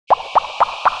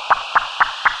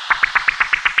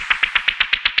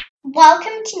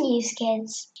Welcome to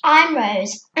NewzKidz. I'm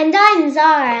Rose. And I'm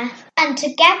Zara. And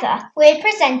together we're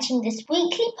presenting this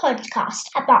weekly podcast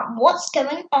about what's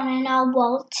going on in our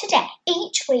world today.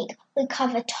 Each week we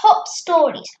cover top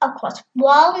stories across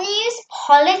world news,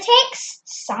 politics,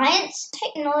 science,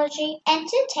 technology,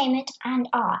 entertainment and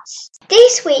arts.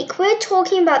 This week we're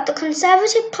talking about the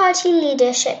Conservative Party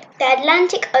leadership, the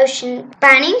Atlantic Ocean,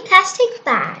 banning plastic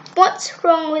bags, what's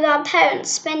wrong with our parents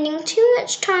spending too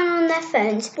much time on their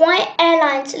phones, why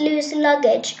airlines lose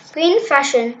luggage, green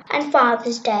fashion and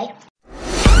Father's Day.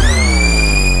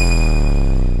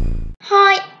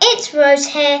 Hi, it's Rose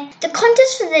here. The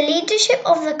contest for the leadership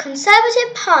of the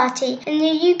Conservative Party in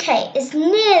the UK is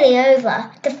nearly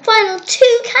over. The final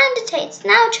two candidates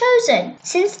now chosen.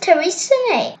 Since Theresa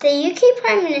May, the UK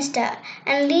Prime Minister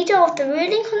and leader of the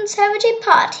ruling Conservative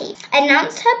Party,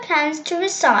 announced her plans to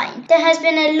resign, there has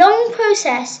been a long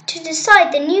process to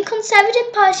decide the new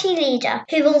Conservative Party leader,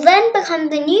 who will then become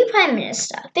the new Prime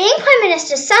Minister. Being Prime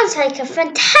Minister sounds like a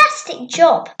fantastic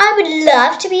job. I would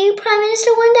love to be Prime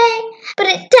Minister one day. But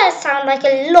it does sound like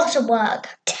a lot of work.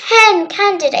 10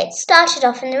 candidates started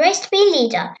off in the race to be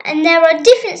leader, and there are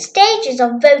different stages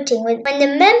of voting when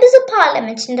the members of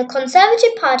Parliament in the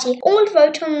Conservative Party all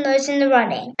vote on those in the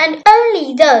running, and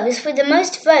only those with the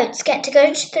most votes get to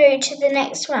go through to the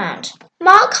next round.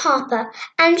 Mark Harper,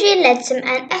 Andrea Leadsom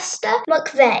and Esther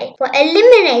McVeigh were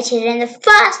eliminated in the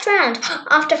first round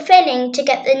after failing to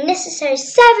get the necessary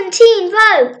 17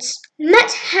 votes.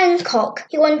 Matt Hancock,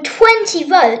 who won 20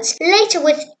 votes, later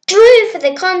withdrew for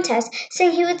the contest,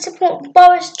 saying he would support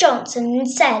Boris Johnson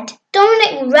instead.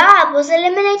 Dominic Raab was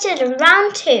eliminated in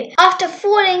round 2 after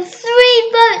falling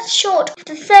 3 votes short of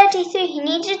the 33 he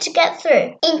needed to get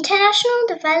through. International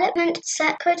Development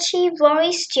Secretary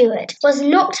Rory Stewart was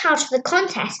knocked out of the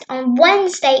contest on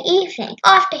Wednesday evening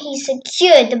after he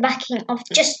secured the backing of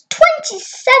just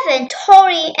 27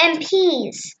 Tory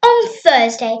MPs. On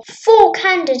Thursday, 4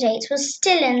 candidates were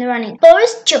still in the running: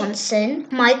 Boris Johnson,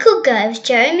 Michael Gove,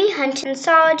 Jeremy Hunt and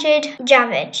Sajid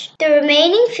Javid. The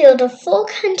remaining field of 4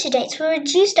 candidates were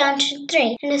reduced down to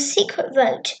 3 in a secret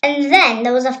vote, and then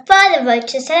there was a further vote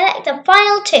to select the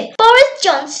final 2, Boris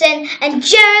Johnson and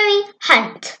Jeremy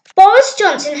Hunt. Boris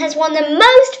Johnson has won the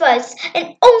most votes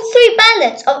in all 3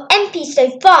 ballots of MPs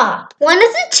so far. One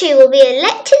of the 2 will be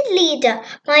elected leader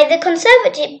by the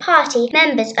Conservative Party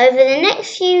members over the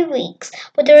next few weeks,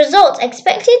 with the results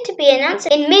expected to be announced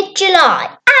in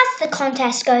mid-July. As the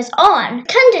contest goes on,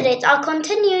 candidates are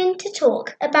continuing to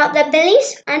talk about their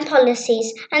beliefs and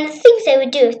policies and the things they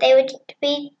would do if they were to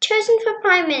be chosen for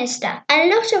Prime Minister. A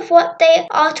lot of what they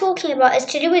are talking about is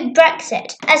to do with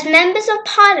Brexit, as members of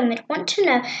Parliament want to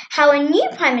know how a new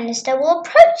Prime Minister will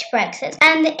approach Brexit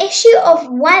and the issue of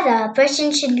whether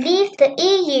Britain should leave the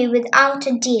EU without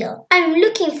a deal. I'm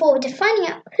looking forward to finding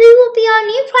out who will be our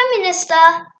new Prime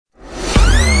Minister.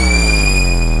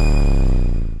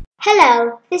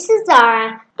 Hello, this is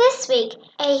Zara. This week,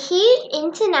 a huge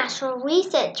international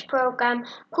research program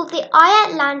called the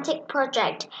iAtlantic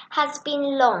Project has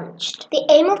been launched. The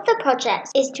aim of the project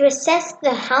is to assess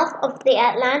the health of the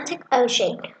Atlantic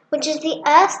Ocean, which is the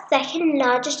Earth's second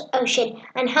largest ocean,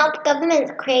 and help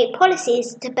governments create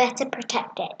policies to better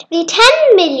protect it. The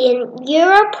 €10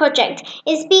 million project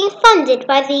is being funded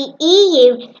by the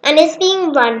EU and is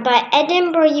being run by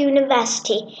Edinburgh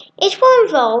University. It will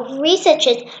involve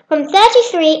researchers from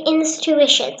 33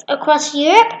 institutions across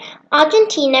Europe,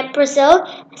 Argentina, Brazil,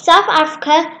 South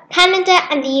Africa, Canada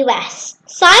and the US.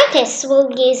 Scientists will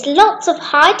use lots of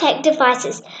high-tech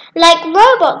devices like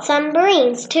robot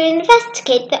submarines to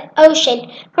investigate the ocean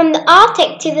from the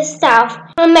Arctic to the South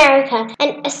America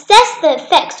and assess the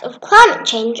effects of climate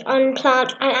change on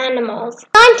plants and animals.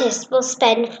 Scientists will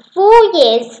spend 4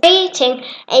 years creating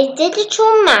a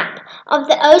digital map of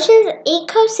the ocean's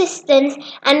ecosystems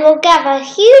and will gather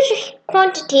huge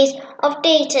quantities of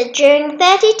data during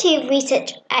 32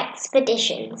 research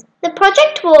expeditions. The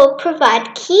project will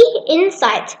provide key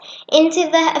insights into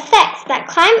the effects that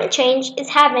climate change is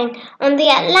having on the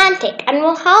Atlantic and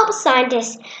will help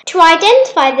scientists to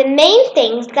identify the main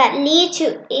things that lead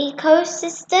to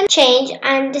ecosystem change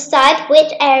and decide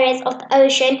which areas of the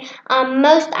ocean are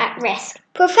most at risk.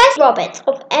 Professor Roberts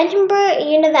of Edinburgh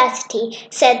University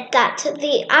said that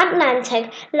the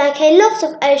Atlantic, like a lot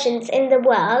of oceans in the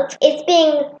world, is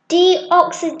being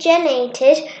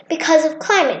deoxygenated because of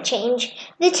climate change.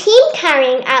 The team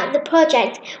carrying out the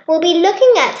project will be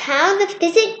looking at how the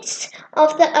physics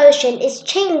of the ocean is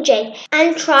changing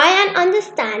and try and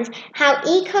understand how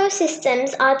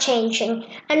ecosystems are changing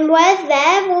and where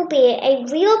there will be a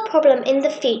real problem in the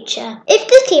future. If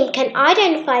the team can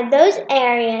identify those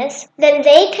areas, then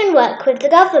they can work with the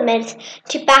government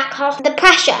to back off the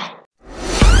pressure.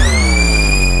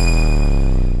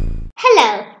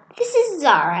 Hello, this is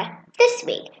Zara. This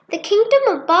week, the Kingdom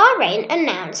of Bahrain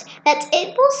announced that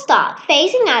it will start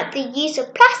phasing out the use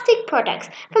of plastic products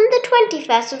from the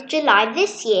 21st of July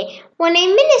this year, when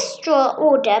a ministerial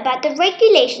order about the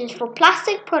regulations for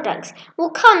plastic products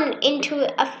will come into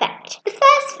effect. The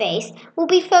first phase will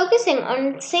be focusing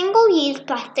on single-use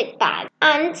plastic bags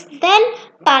and then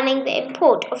banning the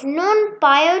import of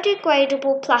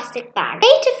non-biodegradable plastic bags.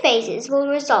 Later phases will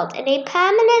result in a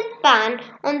permanent ban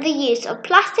on the use of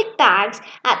plastic bags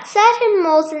at certain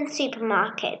malls and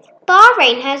supermarkets.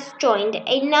 Bahrain has joined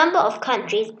a number of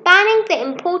countries banning the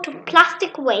import of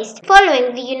plastic waste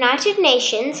following the United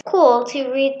Nations call to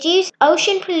reduce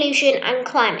ocean pollution and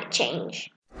climate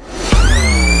change.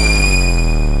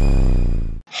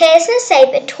 Here's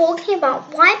Nasaba talking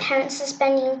about why parents are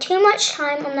spending too much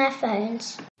time on their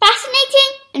phones.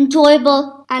 Fascinating,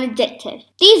 enjoyable, and addictive.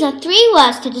 These are 3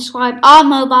 words to describe our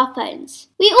mobile phones.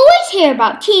 We always hear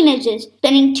about teenagers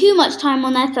spending too much time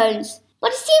on their phones.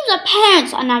 But it seems that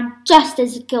parents are now just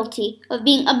as guilty of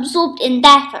being absorbed in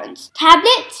their phones,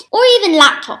 tablets, or even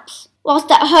laptops,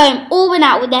 whilst at home or when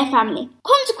out with their family.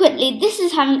 Consequently, this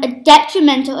is having a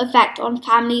detrimental effect on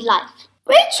family life.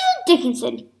 Rachel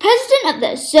Dickinson, president of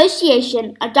the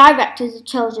Association of Directors of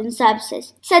Children's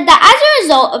Services, said that as a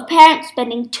result of parents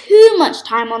spending too much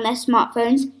time on their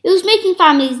smartphones, it was making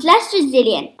families less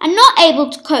resilient and not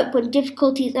able to cope when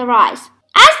difficulties arise.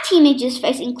 As teenagers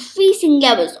face increasing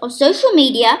levels of social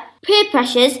media, peer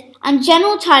pressures, and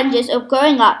general challenges of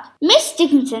growing up, Miss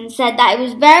Dickinson said that it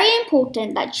was very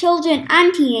important that children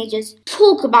and teenagers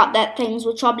talk about the things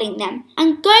were troubling them,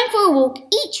 and going for a walk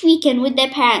each weekend with their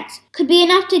parents could be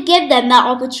enough to give them that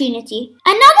opportunity.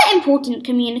 Another important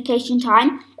communication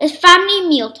time is family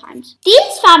meal times.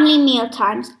 These family meal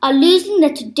times are losing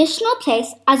their traditional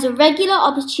place as a regular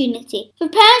opportunity for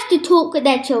parents to talk with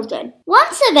their children.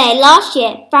 One survey last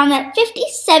year found that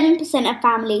 57% of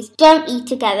families don't eat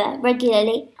together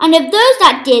regularly, and of those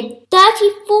that did,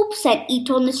 34% eat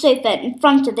on the sofa in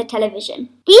front of the television.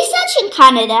 Research in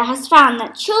Canada has found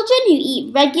that children who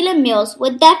eat regular meals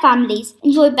with their families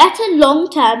enjoy better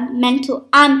long-term mental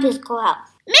and physical health.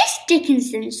 Miss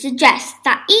Dickinson suggests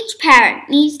that each parent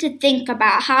needs to think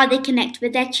about how they connect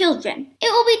with their children.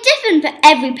 It will be different for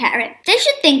every parent. They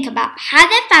should think about how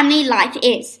their family life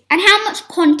is and how much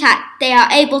contact they are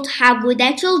able to have with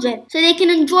their children so they can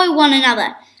enjoy one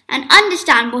another and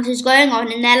understand what is going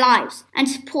on in their lives and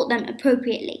support them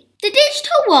appropriately. The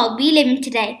digital world we live in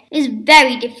today is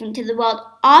very different to the world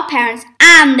our parents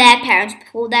and their parents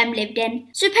before them lived in.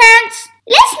 So parents,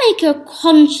 let's make a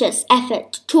conscious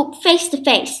effort to talk face to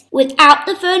face without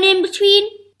the phone in between.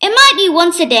 It might be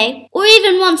once a day or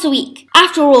even once a week.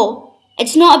 After all,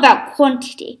 it's not about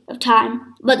quantity of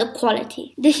time, but the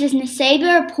quality. This is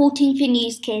Nasaba reporting for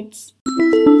NewzKidz.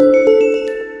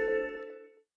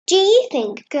 Do you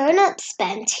think grown-ups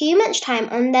spend too much time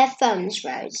on their phones,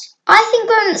 Rose? I think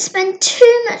grown-ups spend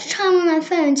too much time on their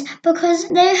phones because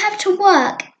they have to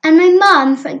work. And my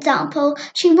mum, for example,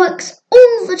 she works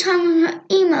all the time on her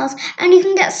emails, and you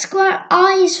can get square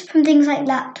eyes from things like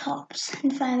laptops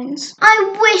and phones.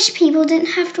 I wish people didn't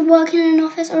have to work in an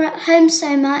office or at home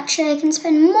so much so they can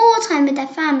spend more time with their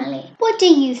family. What do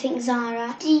you think,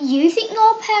 Zara? Do you think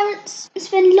your parents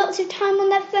spend lots of time on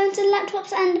their phones and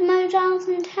laptops and mobiles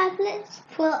and tablets?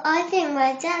 Well, I think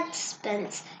my dad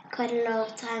spends quite a lot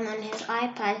of time on his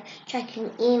iPad checking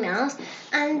emails,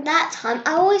 and that time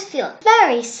I always feel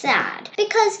very sad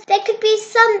because there could be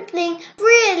something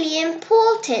really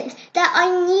important that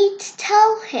I need to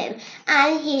tell him,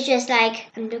 and he's just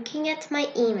like, I'm looking at my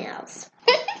emails.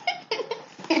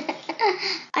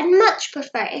 I'd much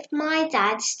prefer if my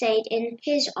dad stayed in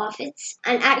his office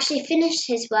and actually finished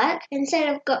his work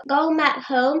instead of going back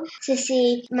home to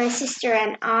see my sister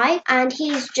and I, and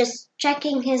he's just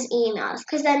checking his emails.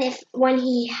 Because then when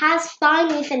he has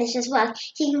finally finished his work,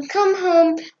 he can come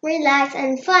home, relax,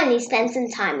 and finally spend some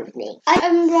time with me.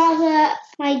 I'd rather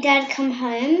my dad come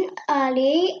home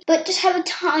early, but just have a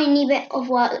tiny bit of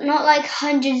work, not like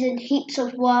hundreds and heaps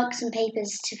of works and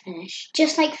papers to finish.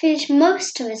 Just like finish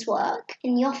most of his work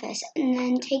in the office and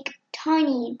then take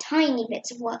tiny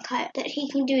bits of work out that he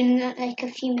can do in like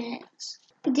a few minutes.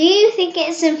 Do you think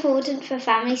it's important for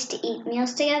families to eat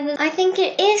meals together? I think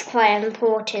it is quite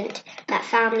important that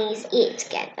families eat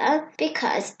together,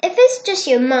 because if it's just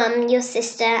your mum, your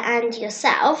sister and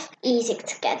yourself eating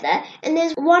together, and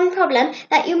there's one problem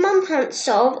that your mum can't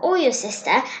solve or your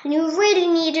sister, and you really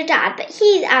need your dad but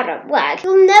he's out at work,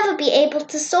 you'll never be able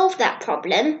to solve that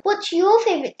problem. What's your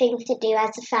favourite thing to do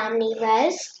as a family,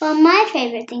 Rose? Well, my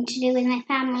favourite thing to do with my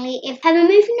family is have a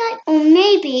movie night or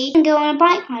maybe go on a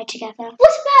bike ride together.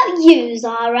 What about you,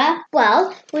 Zara?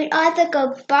 Well, we'd either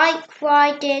go bike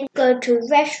riding, go to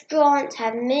restaurants,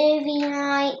 have movie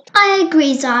night. I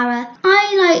agree, Zara.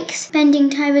 I like spending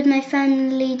time with my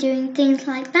family doing things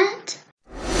like that.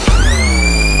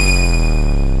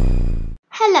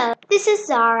 Hello, this is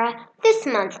Zara. This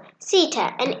month,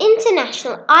 CETA, an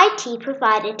international IT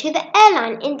provider to the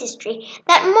airline industry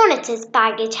that monitors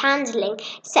baggage handling,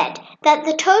 said that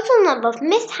the total number of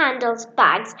mishandled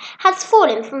bags has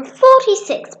fallen from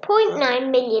 46.9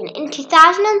 million in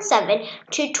 2007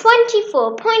 to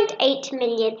 24.8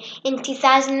 million in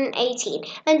 2018.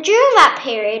 And during that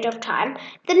period of time,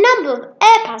 the number of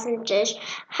air passengers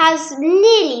has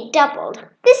nearly doubled.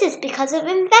 This is because of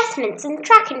investments in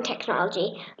tracking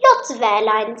technology. Lots of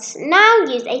airlines now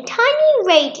use a tiny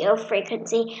radio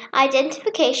frequency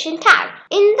identification tag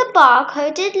in the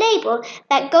barcoded label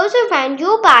that goes around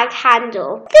your bag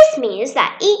handle. This means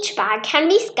that each bag can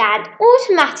be scanned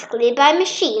automatically by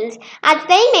machines as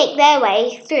they make their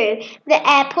way through the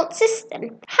airport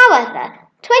system. However,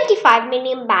 25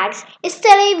 million bags is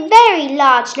still a very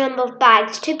large number of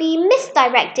bags to be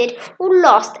misdirected or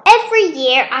lost every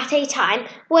year at a time,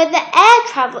 where the air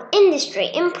travel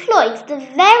industry employs the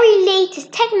very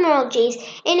latest technologies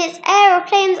in its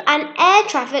aeroplanes and air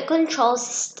traffic control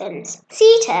systems.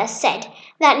 CETA said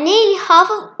that nearly half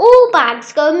of all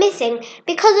bags go missing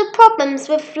because of problems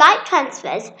with flight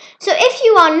transfers. So if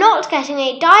you are not getting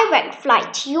a direct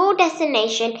flight to your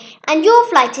destination and your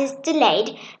flight is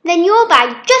delayed, then your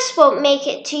bag just won't make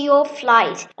it to your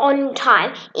flight on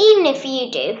time, even if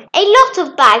you do. A lot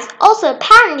of bags also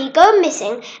apparently go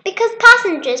missing because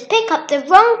passengers pick up the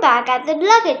wrong bag at the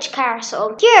luggage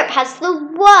carousel. Europe has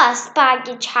the worst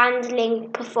baggage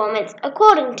handling performance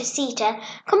according to CETA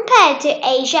compared to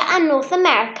Asia and North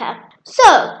America.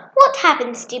 So, what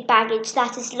happens to baggage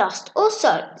that is lost or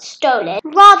stolen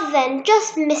rather than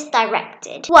just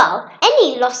misdirected? Well,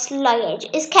 any lost luggage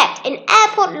is kept in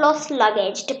airport lost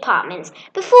luggage departments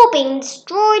before being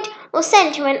destroyed or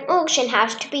sent to an auction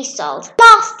house to be sold.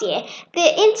 Last year,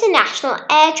 the International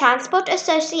Air Transport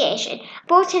Association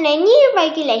brought in a new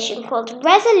regulation called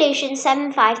Resolution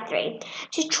 753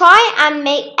 to try and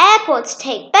make airports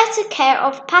take better care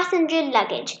of passenger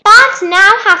luggage. Bags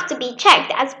now have to be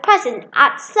checked as present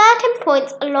at certain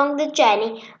points along the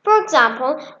journey, for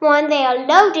example, when they are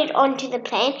loaded onto the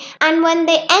plane and when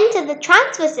they enter the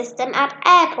transfer system at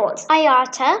airports.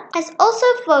 IATA has also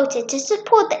voted to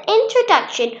support the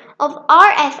introduction of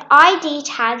RFID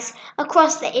tags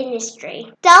across the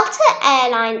industry. Delta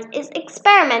Airlines is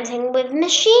experimenting with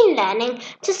machine learning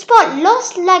to spot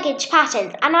lost luggage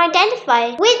patterns and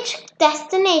identify which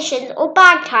destinations or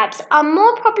bag types are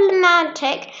more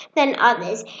problematic than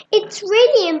others. It's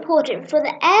really important for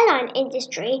the airline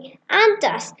industry and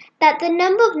us that the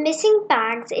number of missing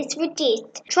bags is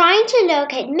reduced. Trying to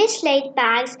locate mislaid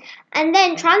bags and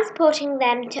then transporting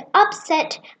them to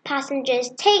upset passengers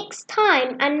takes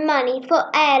time and money for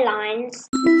airlines.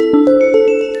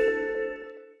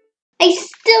 I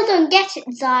still don't get it,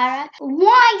 Zara.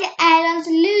 Why do airlines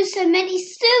lose so many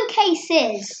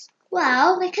suitcases?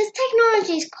 Well, because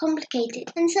technology is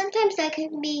complicated and sometimes there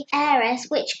can be errors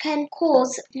which can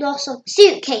cause loss of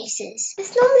suitcases.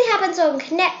 This normally happens on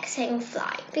connecting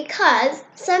flight because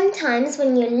sometimes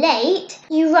when you're late,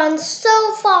 you run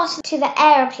so fast to the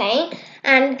aeroplane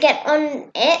and get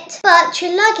on it, but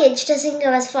your luggage doesn't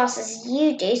go as fast as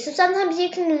you do, so sometimes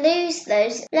you can lose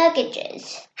those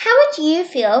luggages. How would you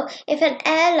feel if an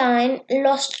airline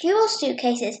lost your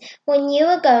suitcases when you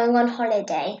were going on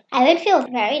holiday? I would feel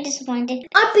very disappointed.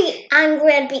 I'd be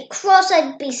angry, I'd be cross,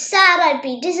 I'd be sad, I'd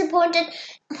be disappointed.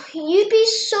 You'd be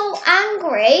so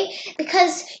angry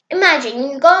because imagine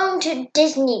you're going to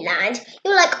Disneyland,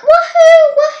 you're like,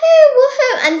 woohoo, woohoo,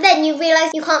 woohoo, and then you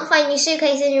realise you can't find your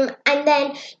suitcase and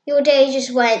then your day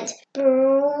just went,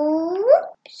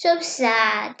 so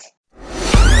sad.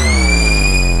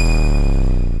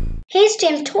 Here's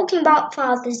James talking about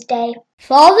Father's Day.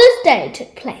 Father's Day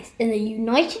took place in the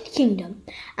United Kingdom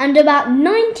and about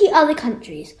 90 other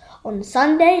countries on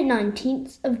Sunday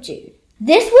 19th of June.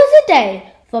 This was a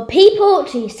day for people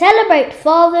to celebrate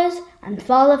fathers and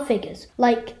father figures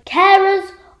like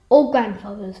carers or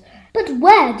grandfathers. But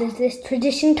where does this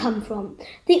tradition come from?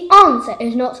 The answer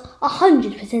is not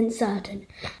 100% certain.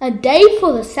 A day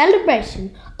for the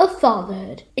celebration of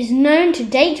fatherhood is known to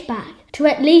date back to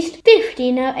at least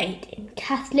 1508 in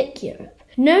Catholic Europe.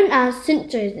 Known as St.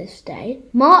 Joseph's Day,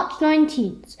 March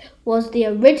 19th was the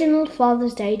original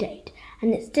Father's Day date,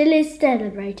 and it still is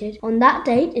celebrated on that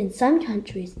date in some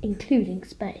countries, including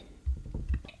Spain.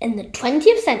 In the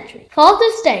 20th century,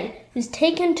 Father's Day was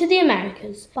taken to the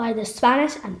Americas by the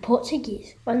Spanish and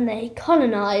Portuguese when they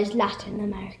colonized Latin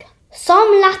America.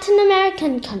 Some Latin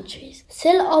American countries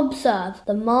still observe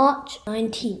the March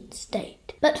 19th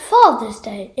date, but Father's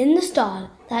Day in the style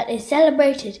that is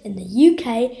celebrated in the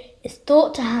UK is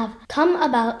thought to have come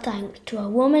about thanks to a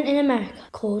woman in America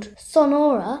called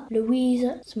Sonora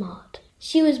Louisa Smart.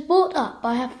 She was brought up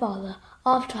by her father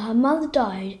after her mother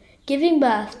died, giving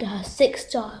birth to her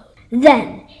sixth child.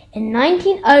 Then, in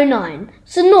 1909,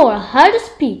 Sonora heard a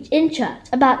speech in church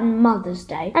about Mother's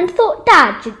Day and thought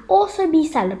Dad should also be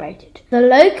celebrated. The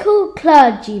local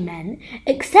clergymen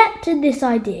accepted this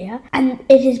idea, and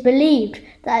it is believed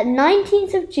that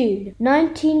 19th of June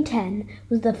 1910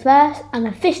 was the first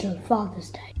unofficial Father's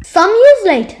Day. Some years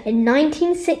later, in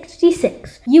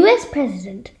 1966, US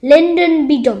President Lyndon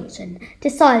B. Johnson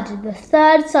decided the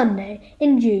third Sunday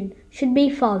in June should be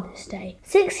Father's Day.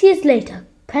 6 years later,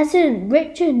 President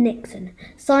Richard Nixon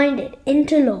signed it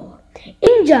into law.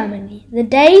 In Germany, the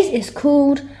day is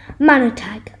called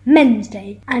Mannentag, Men's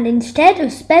Day, and instead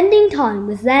of spending time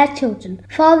with their children,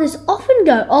 fathers often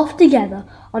go off together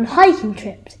on hiking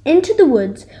trips into the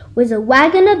woods with a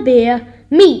wagon of beer,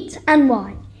 meat and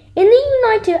wine. In the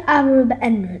United Arab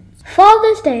Emirates,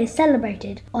 Father's Day is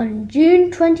celebrated on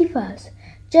June 21st,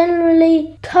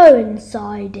 generally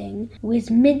coinciding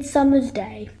with Midsummer's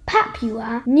Day.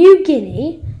 Papua New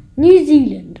Guinea, New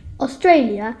Zealand,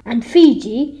 Australia and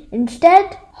Fiji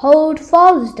instead hold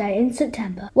Father's Day in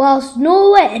September, whilst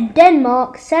Norway and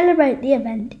Denmark celebrate the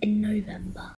event in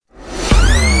November.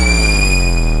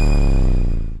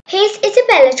 Here's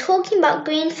Isabella talking about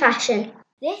green fashion.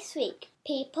 This week,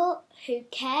 people who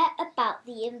care about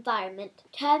the environment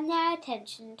turn their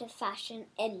attention to fashion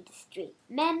industry.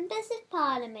 Members of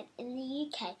Parliament in the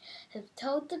UK have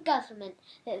told the government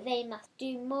that they must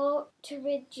do more to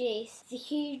reduce the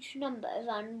huge number of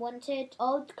unwanted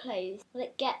old clothes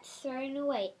that get thrown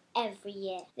away every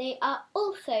year. They are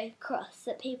also cross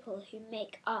that people who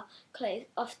make our clothes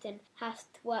often have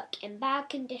to work in bad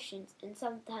conditions, and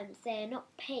sometimes they are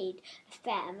not paid a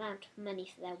fair amount of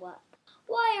money for their work.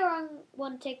 Why are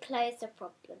unwanted clothes a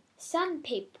problem? Some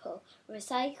people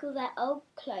recycle their old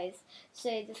clothes so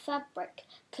the fabric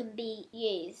can be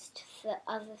used for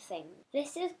other things.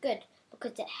 This is good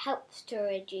because it helps to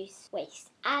reduce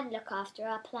waste and look after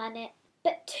our planet.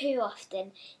 But too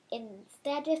often,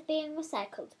 instead of being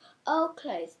recycled, old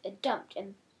clothes are dumped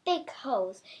in big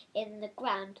holes in the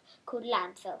ground called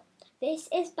landfill. This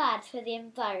is bad for the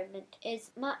environment.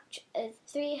 As much as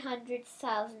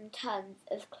 300,000 tonnes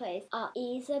of clothes are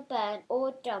either burned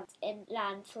or dumped in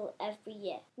landfill every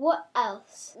year. What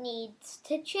else needs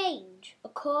to change?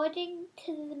 According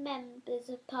to the members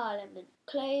of Parliament,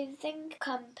 clothing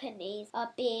companies are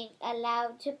being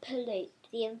allowed to pollute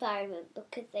the environment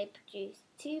because they produce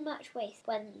too much waste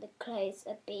when the clothes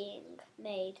are being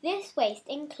made. This waste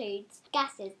includes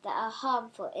gases that are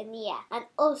harmful in the air, and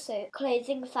also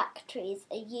clothing factories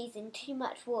are using too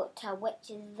much water, which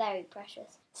is very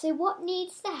precious. So what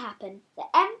needs to happen? The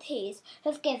MPs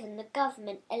have given the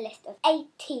government a list of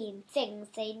 18 things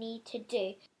they need to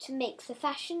do to make the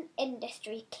fashion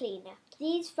industry cleaner.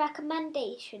 These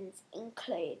recommendations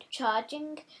include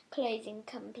charging clothing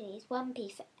companies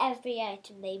 1p for every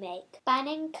item they make,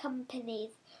 banning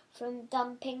companies from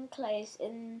dumping clothes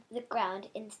in the ground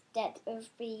instead of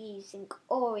reusing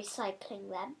or recycling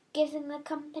them, giving the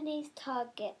companies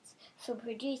targets for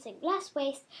producing less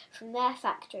waste from their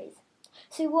factories.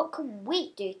 So what can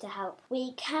we do to help?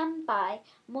 We can buy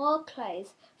more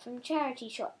clothes from charity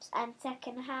shops and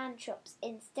second-hand shops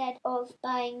instead of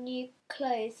buying new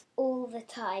clothes all the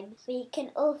time. We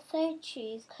can also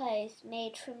choose clothes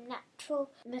made from natural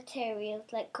materials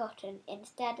like cotton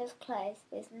instead of clothes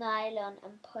with nylon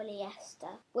and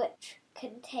polyester, which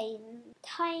contain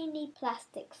tiny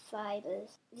plastic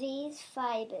fibres. These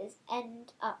fibres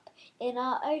end up in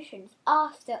our oceans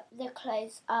after the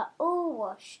clothes are all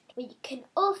washed. We can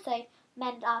also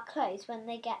mend our clothes when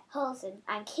they get holes in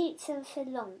and keep them for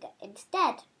longer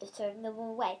instead of throwing them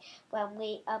away when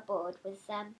we are bored with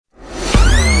them.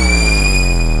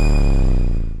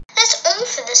 That's all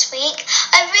for this week.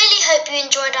 I really hope you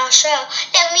enjoyed our show.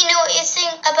 Let me know what you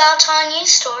think about our news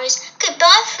stories.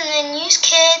 Goodbye from the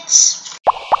NewzKidz.